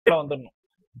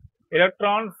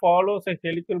Electron follows a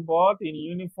helical path in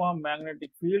uniform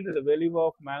magnetic field. The value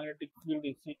of magnetic field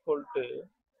is equal to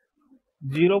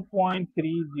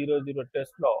 0.300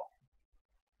 Tesla.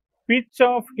 Pitch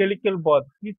of helical path.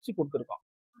 Pitch கொடுத்திருக்கான்.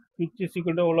 Pitch is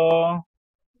equal to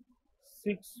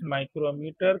 6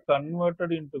 micrometer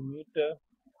converted into meter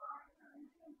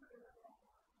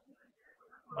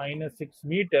minus 6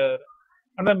 meter.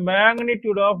 And the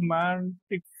magnitude of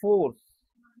magnetic force.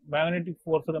 Magnetic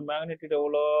force of the magnitude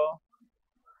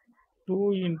 2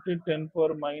 into 10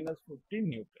 power minus 15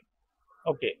 Newton.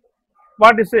 Okay.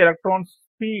 What is the electron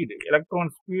speed? Electron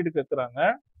speed கேட்குறாங்க.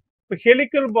 இப்போ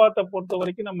helical பாத்தை பொறுத்த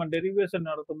வரைக்கும் நம்ம derivation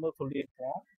நடத்தும்போது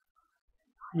சொல்லியிருப்போம்.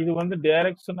 இது வந்து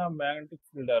direction of magnetic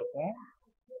ஃபீல்டா இருக்கும்.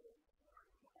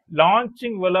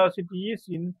 Launching velocity is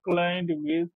inclined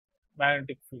with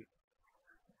magnetic field.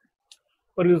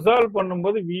 இப்போ ரிசால்வ்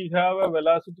பண்ணும்போது we have a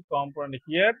velocity component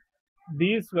here.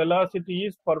 This velocity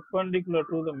is perpendicular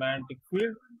to the magnetic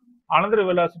field. Another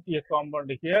velocity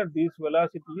component here. This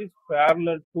velocity is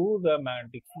parallel to the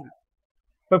magnetic field.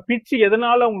 இப்போ pitch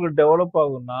எதனால உங்களுக்கு develop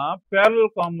ஆகும்னா parallel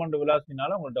component velocityனால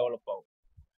உங்களுக்கு develop ஆகும்.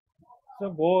 So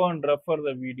go and refer the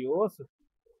videos.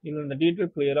 இதில் இந்த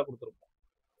detail கிளியராக கொடுத்துருப்போம்.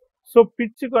 So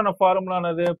பிட்சுக்கான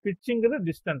ஃபார்முலானது பிட்சுங்கிறது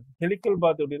distance. ஹெலிக்கல்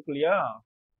பாத் எப்படி இருக்கு இல்லையா?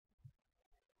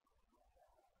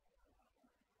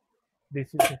 This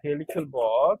is a helical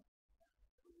path.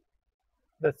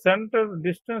 The center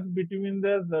distance between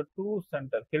the two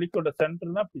centers. Helical center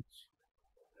na pitch.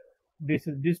 This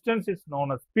is distance is known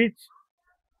as pitch.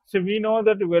 So we know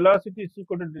that velocity is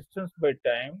equal to distance by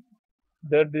time.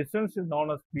 The distance is known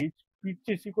as pitch. Pitch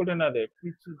is equal to another.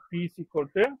 Pitch is P is equal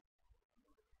to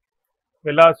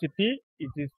velocity.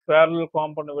 It is parallel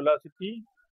component velocity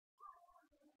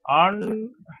and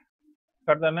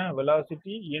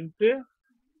velocity into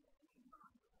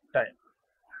time.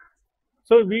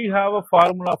 So we have a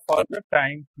formula for the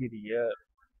time period.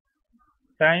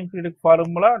 Time period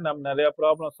formula நம்ம நிறைய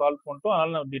problem solve பண்ணிட்டோம்.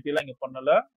 அதனால நம்ம டீட்டெயிலாக இங்கே பண்ணல.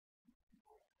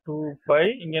 2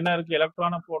 இங்க என்ன இருக்கு?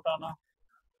 எலக்ட்ரானா புரோட்டானா?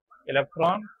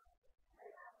 Electron.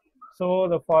 So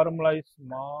the formula is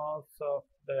mass of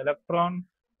the electron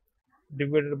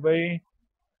divided by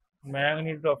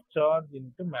magnitude of charge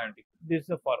into magnetic. This is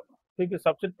the formula. So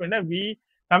substitute பண்ணா V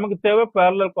நமக்கு தேவை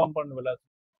parallel component velocity.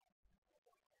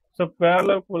 So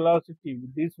parallel velocity,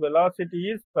 this velocity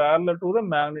is parallel to the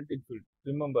magnetic field.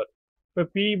 Remember, இப்போ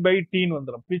P by T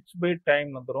வந்துடும், pitch by time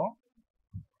வந்துடும்.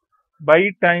 By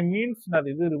time means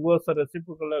இது reverse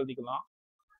reciprocal எழுதிக்கலாம்.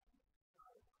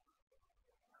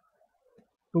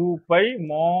 2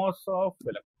 mass of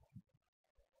electron.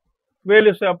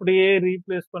 Values அப்படியே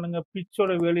replace பண்ணுங்க. பிச்சோட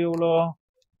value எவ்வளோ?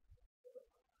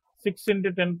 6 into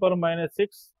 10 power minus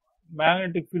 6.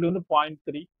 Magnetic field வந்து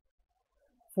 0.3.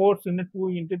 Force இன்னும் 2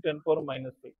 into 10 power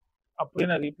minus 5. அப்படியே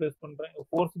நான் ரீப்ளேஸ் பண்றேன்.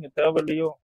 ஃபோர்ஸ் இங்க தேவையில்லையோ?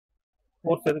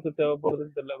 ஃபோர்ஸ் எதுக்கு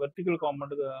தேவைப்படுதுன்னு தெரியல. வெர்டிகல்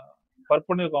காம்பவுண்டுக்கு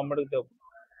பர்பெண்டிகுலர் காம்பவுண்டுக்கு தேவைப்படும்.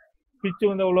 பிச்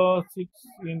வந்து எவ்வளோ? 6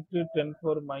 into 10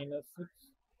 power minus 6.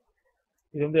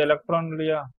 இது வந்து எலக்ட்ரான்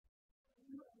இல்லையா?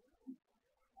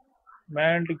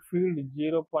 Magnetic field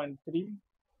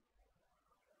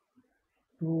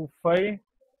 0.325.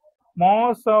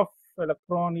 Mass of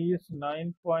electron is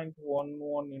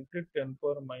 9.11 into 10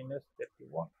 power minus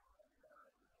 31.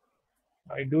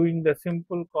 By doing the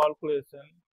simple calculation,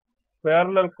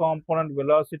 parallel component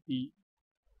velocity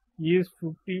is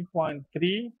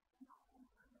 50.3.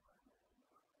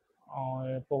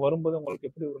 இப்போ வரும்போது உங்களுக்கு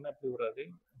எப்படி வரும்னா எப்படி வராது?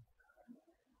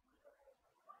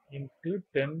 into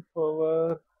 10 power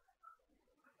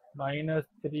minus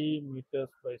 3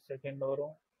 meters by second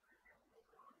வரும்.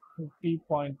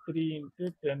 50.3 into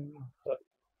 10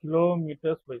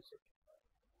 kilometers by second.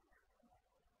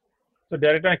 So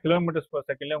directly kilometers per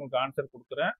second உங்களுக்கு answer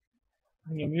கொடுக்குறேன்.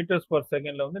 நீங்க meters per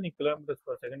second வந்து நீங்க kilometers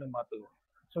per second மாத்துங்க.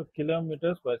 So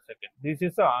kilometers per second. This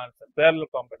is the answer. Parallel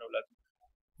component velocity.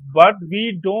 But we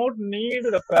don't need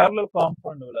the parallel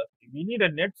component velocity. We need a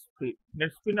net speed.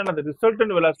 Net speed and the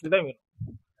resultant velocity தான் வேணும்.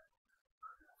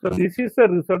 So this is the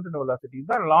resultant velocity.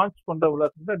 தான் launch பண்ற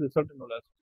velocity தான் resultant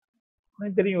velocity.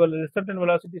 தெரியும் resultant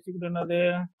velocity என்னது?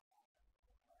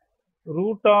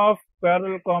 root of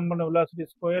parallel component velocity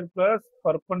square plus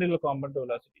perpendicular component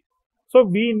velocity. So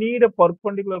we need a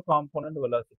perpendicular component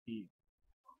velocity.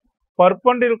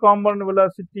 Perpendicular component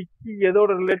velocity க்கு எதோட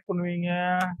relate பண்ணுவீங்க?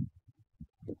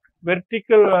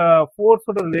 vertical force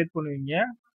ஓட relate பண்ணுவீங்க.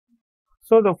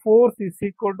 So the force is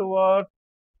equal to what?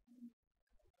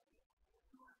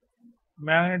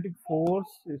 Magnetic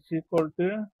force is equal to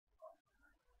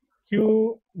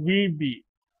QVB,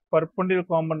 perpendicular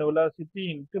component velocity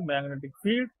into magnetic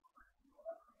field.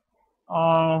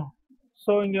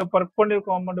 So இங்க perpendicular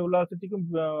component velocityக்கும்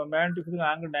magnetic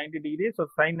angle 90 degrees. So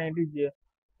sin 90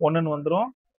 1 வந்துரும்.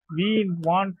 We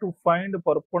want to find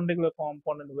perpendicular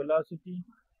component velocity.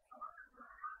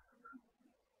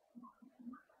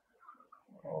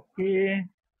 Okay,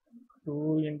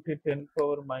 2 into 10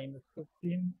 power minus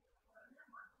 15,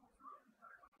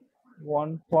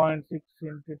 1.6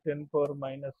 into 10 power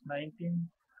minus 19.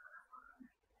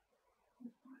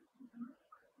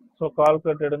 So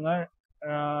calculator எடுங்க.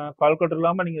 Calculator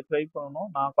இல்லாமல் நீங்கள் try பண்ணணும்.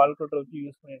 நான் calculator வச்சு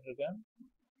use பண்ணிட்டு இருக்கேன்.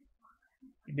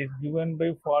 It is given by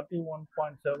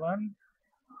 41.7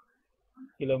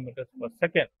 kilometres per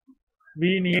second.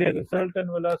 We need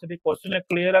resultant velocity. கொஸ்டின்ல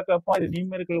கிளியரா கேட்போம். இது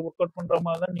நியூமெரிக்கல் ஒர்க் அவுட் பண்ற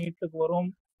மாதிரி தான் நீட்டுக்கு வரும்.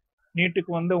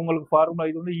 நீட்டுக்கு வந்து உங்களுக்கு ஃபார்முலா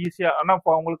இது வந்து ஈஸியா, ஆனா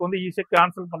உங்களுக்கு வந்து ஈஸியா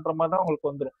கேன்சல் பண்ற மாதிரி தான்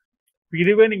உங்களுக்கு வந்துடும்.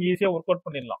 இதுவே நீங்க ஈஸியா ஒர்க் அவுட்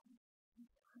பண்ணிடலாம்.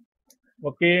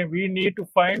 Okay, we need to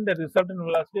find the resultant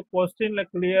velocity. கொஸ்டின்ல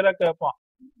கிளியரா கேட்பான்.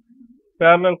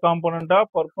 parallel component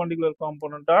perpendicular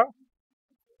component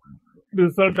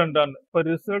resultant. இப்போ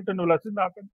resultant velocity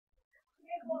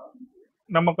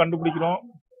நம்ம கண்டுபிடிக்கிறோம்.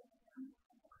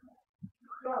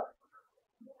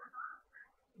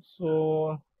 ஸோ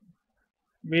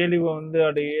வேல்யூ வந்து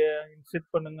அப்படியே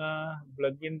இன்செர்ட் பண்ணுங்க.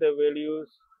 plug in the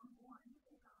values.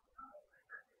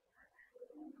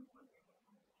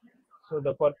 So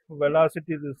the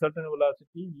velocity, the resultant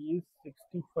velocity is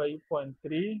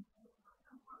 65.3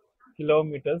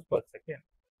 kilometers per second.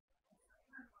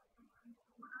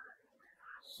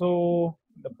 So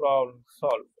the problem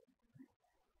solved.